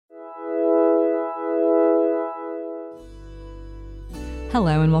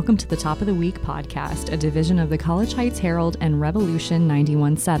Hello and welcome to the Top of the Week podcast, a division of the College Heights Herald and Revolution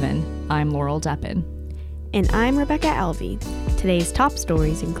 91.7. I'm Laurel Deppin. And I'm Rebecca Alvey. Today's top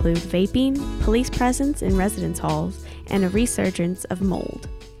stories include vaping, police presence in residence halls, and a resurgence of mold.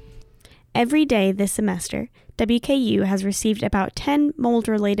 Every day this semester, WKU has received about 10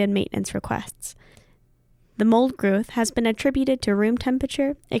 mold-related maintenance requests. The mold growth has been attributed to room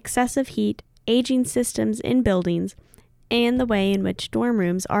temperature, excessive heat, aging systems in buildings, and the way in which dorm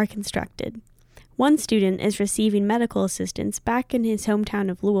rooms are constructed. One student is receiving medical assistance back in his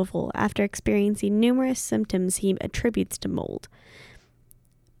hometown of Louisville after experiencing numerous symptoms he attributes to mold.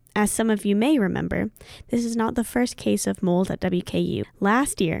 As some of you may remember, this is not the first case of mold at WKU.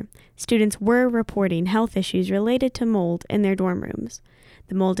 Last year, students were reporting health issues related to mold in their dorm rooms.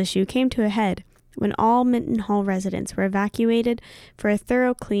 The mold issue came to a head when all Minton Hall residents were evacuated for a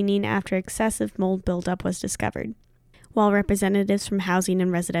thorough cleaning after excessive mold buildup was discovered. While representatives from Housing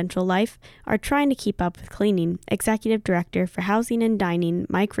and Residential Life are trying to keep up with cleaning, Executive Director for Housing and Dining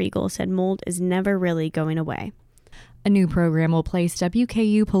Mike Riegel said mold is never really going away. A new program will place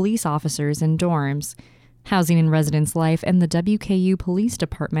WKU police officers in dorms. Housing and Residence Life and the WKU Police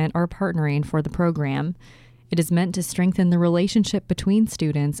Department are partnering for the program. It is meant to strengthen the relationship between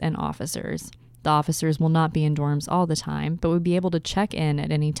students and officers. The officers will not be in dorms all the time, but would be able to check in at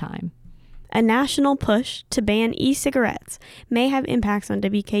any time. A national push to ban e-cigarettes may have impacts on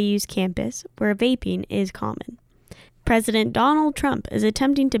WKU's campus, where vaping is common. President Donald Trump is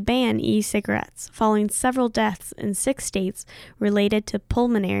attempting to ban e-cigarettes following several deaths in 6 states related to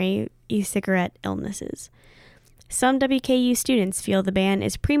pulmonary e-cigarette illnesses. Some WKU students feel the ban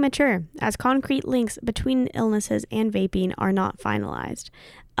is premature, as concrete links between illnesses and vaping are not finalized.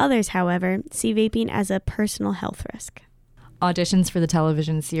 Others, however, see vaping as a personal health risk. Auditions for the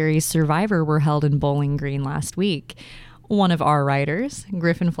television series Survivor were held in Bowling Green last week. One of our writers,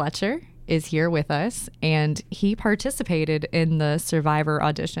 Griffin Fletcher, is here with us, and he participated in the Survivor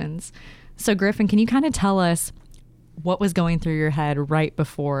auditions. So, Griffin, can you kind of tell us what was going through your head right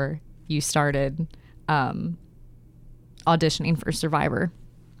before you started auditioning for Survivor?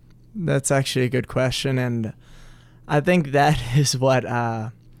 That's actually a good question, and I think that is what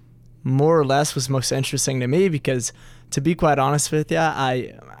more or less was most interesting to me, because to be quite honest with you,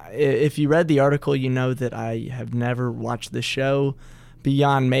 if you read the article, you know that I have never watched the show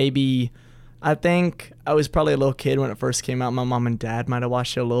beyond maybe, I think I was probably a little kid when it first came out. My mom and dad might have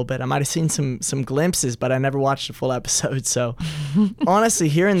watched it a little bit. I might have seen some glimpses, but I never watched a full episode. So honestly,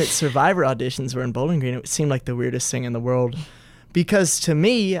 hearing that Survivor auditions were in Bowling Green, it seemed like the weirdest thing in the world, because to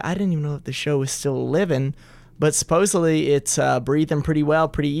me, I didn't even know if the show was still living, but supposedly it's breathing pretty well,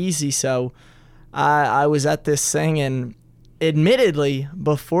 pretty easy. So I was at this thing, and admittedly,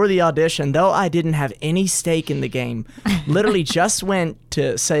 before the audition, though I didn't have any stake in the game, literally just went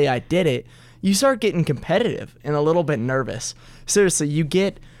to say I did it, you start getting competitive and a little bit nervous. Seriously,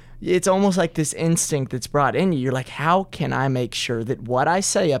 it's almost like this instinct that's brought in you. You're like, how can I make sure that what I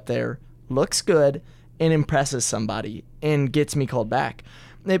say up there looks good and impresses somebody and gets me called back?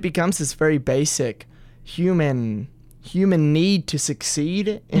 It becomes this very basic human need to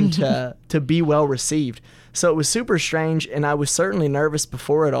succeed and to be well received. So it was super strange, and I was certainly nervous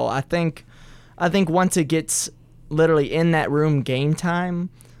before it all. I think once it gets literally in that room game time,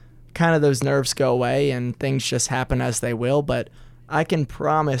 kind of those nerves go away and things just happen as they will. But I can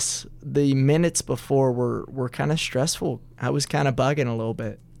promise the minutes before were kind of stressful. I was kind of bugging a little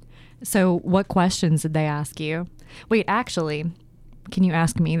bit. So what questions did they ask you? Wait, actually, can you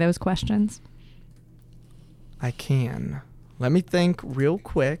ask me those questions? I can. Let me think real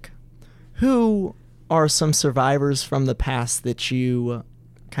quick. Who are some survivors from the past that you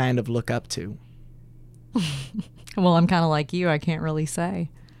kind of look up to? Well, I'm kind of like you. I can't really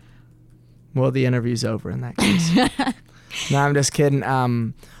say. Well, the interview's over in that case. No, I'm just kidding.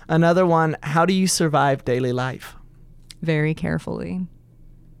 Another one, how do you survive daily life? Very carefully.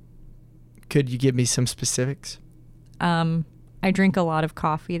 Could you give me some specifics? I drink a lot of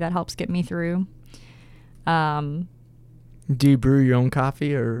coffee. That helps get me through. Do you brew your own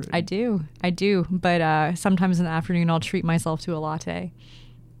coffee, or? I do. But sometimes in the afternoon, I'll treat myself to a latte.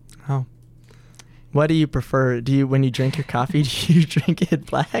 Oh. What do you prefer? When you drink your coffee, do you drink it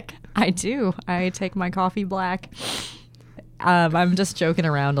black? I do. I take my coffee black. I'm just joking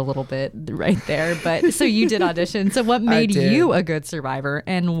around a little bit right there. But so you did audition. So what made you a good survivor,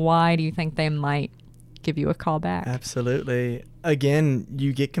 and why do you think they might give you a call back? Absolutely. Again,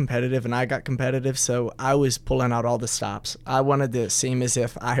 you get competitive, and I got competitive, so I was pulling out all the stops. I wanted to seem as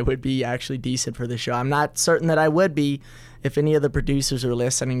if I would be actually decent for the show. I'm not certain that I would be. If any of the producers are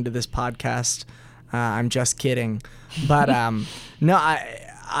listening to this podcast, I'm just kidding. But no,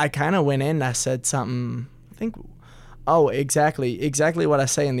 I kind of went in. I said something. I think. Oh, exactly what I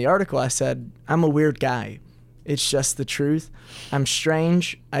say in the article. I said, I'm a weird guy. It's just the truth. I'm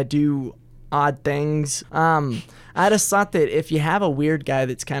strange. I do odd things. I just thought that if you have a weird guy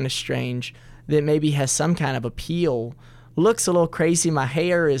that's kind of strange, that maybe has some kind of appeal, looks a little crazy. My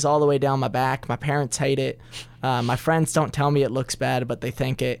hair is all the way down my back. My parents hate it. My friends don't tell me it looks bad, but they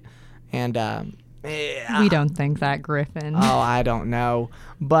think it. And we don't think that, Griffin. Oh, I don't know.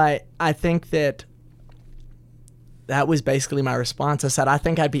 But I think that was basically my response. I said, I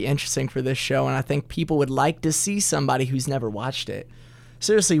think I'd be interesting for this show, and I think people would like to see somebody who's never watched it.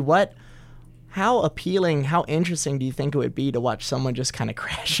 Seriously, how appealing, how interesting do you think it would be to watch someone just kind of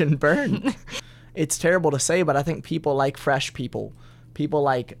crash and burn? It's terrible to say, but I think people like fresh people. People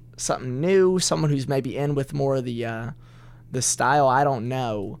like something new, someone who's maybe in with more of the style. I don't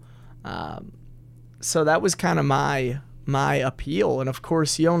know. So that was kind of my appeal. And of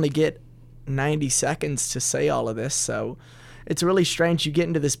course, you only get 90 seconds to say all of this, so it's really strange. You get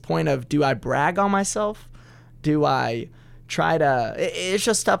into this point of, do I brag on myself? Do I try to... It's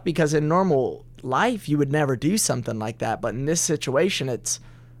just tough because in normal life you would never do something like that, but in this situation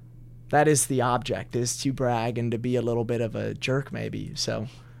that is the object, is to brag and to be a little bit of a jerk maybe. So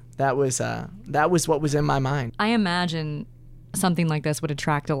that was what was in my mind. I imagine something like this would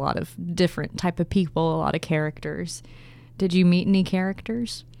attract a lot of different type of people, a lot of characters. Did you meet any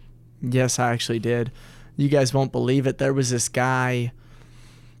characters? Yes, I actually did. You guys won't believe it. There was this guy.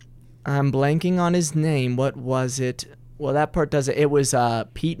 I'm blanking on his name. What was it? Well, that part does it. It was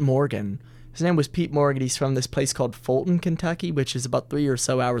Pete Morgan. His name was Pete Morgan. He's from this place called Fulton, Kentucky, which is about 3 or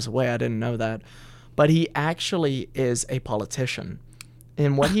so hours away. I didn't know that. But he actually is a politician.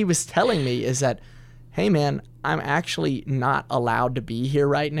 And what he was telling me is that, hey, man, I'm actually not allowed to be here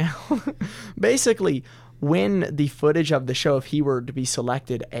right now. Basically, when the footage of the show, if he were to be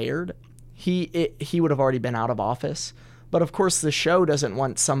selected, aired, he would have already been out of office. But of course, the show doesn't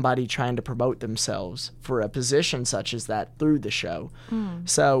want somebody trying to promote themselves for a position such as that through the show.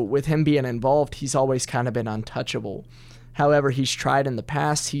 So with him being involved, he's always kind of been untouchable. However, he's tried in the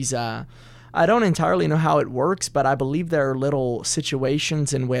past. I don't entirely know how it works, but I believe there are little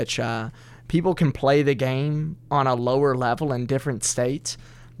situations in which people can play the game on a lower level in different states.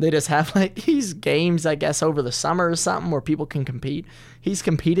 They just have like these games, I guess, over the summer or something where people can compete. He's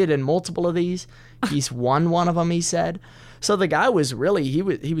competed in multiple of these. He's won one of them, he said. So the guy was really, he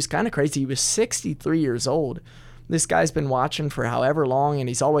was kind of crazy. He was 63 years old. This guy's been watching for however long, and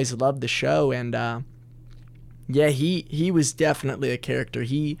he's always loved the show. And yeah, he was definitely a character.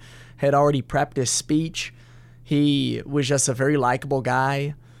 He had already prepped his speech. He was just a very likable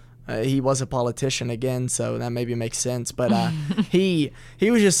guy. He was a politician again, so that maybe makes sense. But he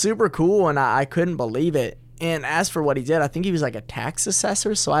was just super cool, and I couldn't believe it. And as for what he did, I think he was like a tax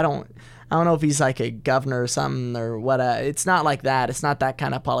assessor. So I don't know if he's like a governor or something or what. It's not like that. It's not that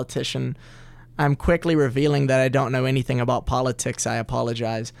kind of politician. I'm quickly revealing that I don't know anything about politics. I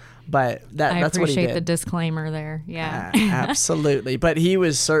apologize, but that's what he did. I appreciate the disclaimer there. Yeah, absolutely. But he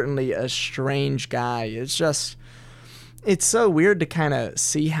was certainly a strange guy. It's so weird to kind of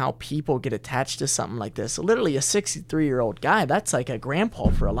see how people get attached to something like this. Literally a 63-year-old guy, that's like a grandpa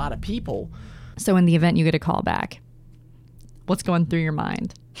for a lot of people. So in the event you get a call back, what's going through your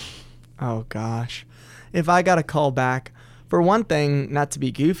mind? Oh, gosh. If I got a call back, for one thing, not to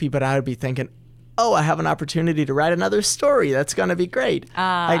be goofy, but I would be thinking, oh, I have an opportunity to write another story. That's going to be great.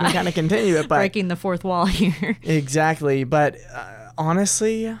 I can kind of continue it. But breaking the fourth wall here. Exactly. But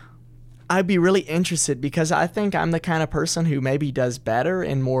honestly, I'd be really interested because I think I'm the kind of person who maybe does better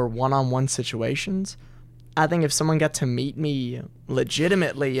in more one-on-one situations. I think if someone got to meet me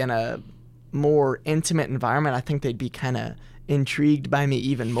legitimately in a more intimate environment, I think they'd be kind of intrigued by me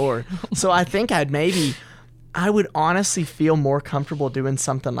even more. So I think I would honestly feel more comfortable doing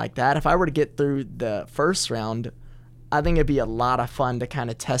something like that. If I were to get through the first round, I think it'd be a lot of fun to kind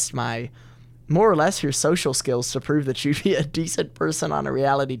of test my, more or less, your social skills to prove that you'd be a decent person on a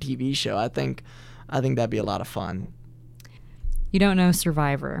reality TV show. I think that'd be a lot of fun. You don't know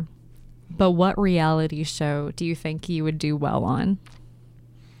Survivor, but what reality show do you think you would do well on?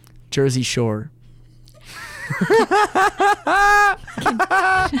 Jersey Shore.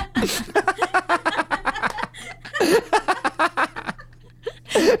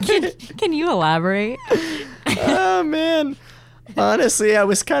 Can you elaborate? Oh, man. Honestly, I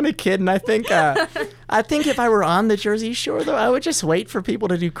was kind of kidding. I think if I were on the Jersey Shore, though, I would just wait for people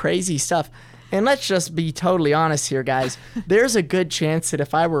to do crazy stuff. And let's just be totally honest here, guys. There's a good chance that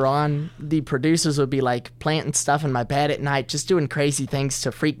if I were on, the producers would be like planting stuff in my bed at night, just doing crazy things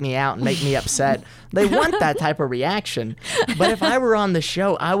to freak me out and make me upset. They want that type of reaction. But if I were on the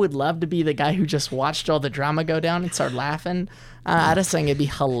show, I would love to be the guy who just watched all the drama go down and start laughing. I just think it'd be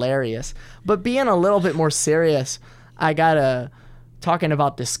hilarious. But being a little bit more serious, talking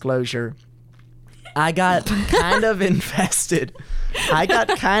about disclosure, I got kind of invested. I got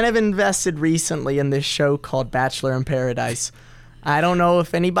kind of invested recently in this show called Bachelor in Paradise. I don't know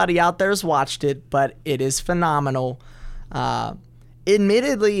if anybody out there has watched it, but it is phenomenal.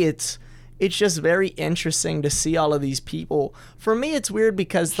 Admittedly, it's just very interesting to see all of these people. For me, it's weird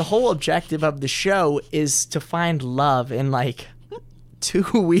because the whole objective of the show is to find love in like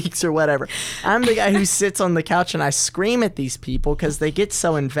 2 weeks or whatever. I'm the guy who sits on the couch and I scream at these people because they get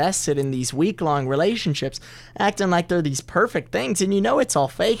so invested in these week-long relationships, acting like they're these perfect things. And you know it's all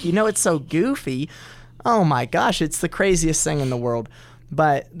fake. You know it's so goofy. Oh my gosh, it's the craziest thing in the world.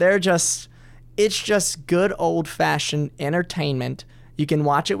 But it's just good old-fashioned entertainment. You can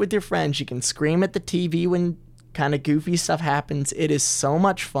watch it with your friends. You can scream at the TV when kind of goofy stuff happens. It is so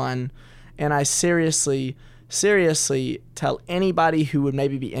much fun. And I seriously tell anybody who would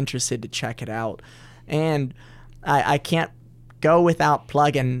maybe be interested to check it out. And I can't go without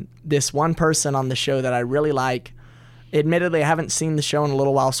plugging this one person on the show that I really like. Admittedly, I haven't seen the show in a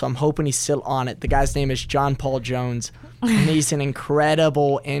little while, so I'm hoping he's still on it. The guy's name is John Paul Jones, and he's an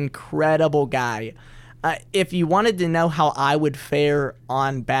incredible guy. If you wanted to know how I would fare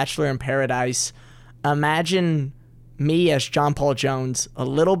on Bachelor in Paradise, imagine me as John Paul Jones, a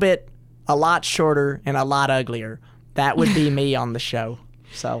lot shorter and a lot uglier. That would be me on the show.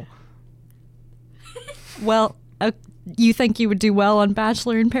 So, well, you think you would do well on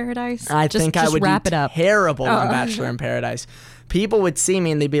Bachelor in Paradise? I think I would wrap do it up. Terrible on Bachelor in Paradise. People would see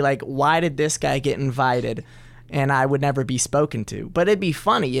me and they'd be like, "Why did this guy get invited?" And I would never be spoken to. But it'd be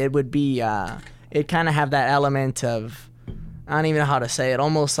funny. It would be. It kind of have that element of, I don't even know how to say it.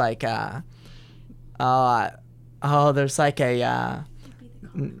 Almost like, there's like a.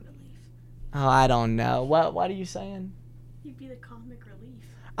 I don't know. What are you saying? You'd be the comic relief.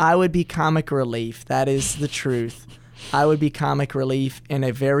 I would be comic relief. That is the truth. I would be comic relief in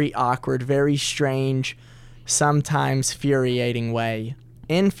a very awkward, very strange, sometimes infuriating way.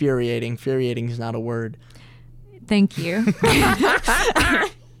 Infuriating. Infuriating is not a word. Thank you.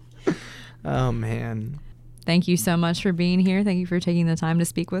 Oh, man. Thank you so much for being here. Thank you for taking the time to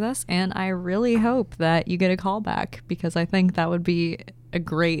speak with us. And I really hope that you get a call back because I think that would be a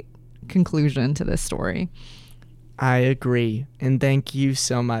great conclusion to this story. I agree. And thank you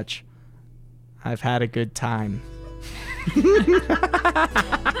so much. I've had a good time.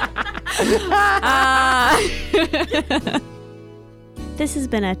 This has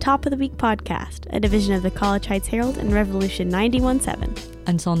been a Top of the Week podcast, a division of the College Heights Herald and Revolution 91.7.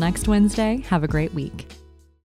 Until next Wednesday, have a great week.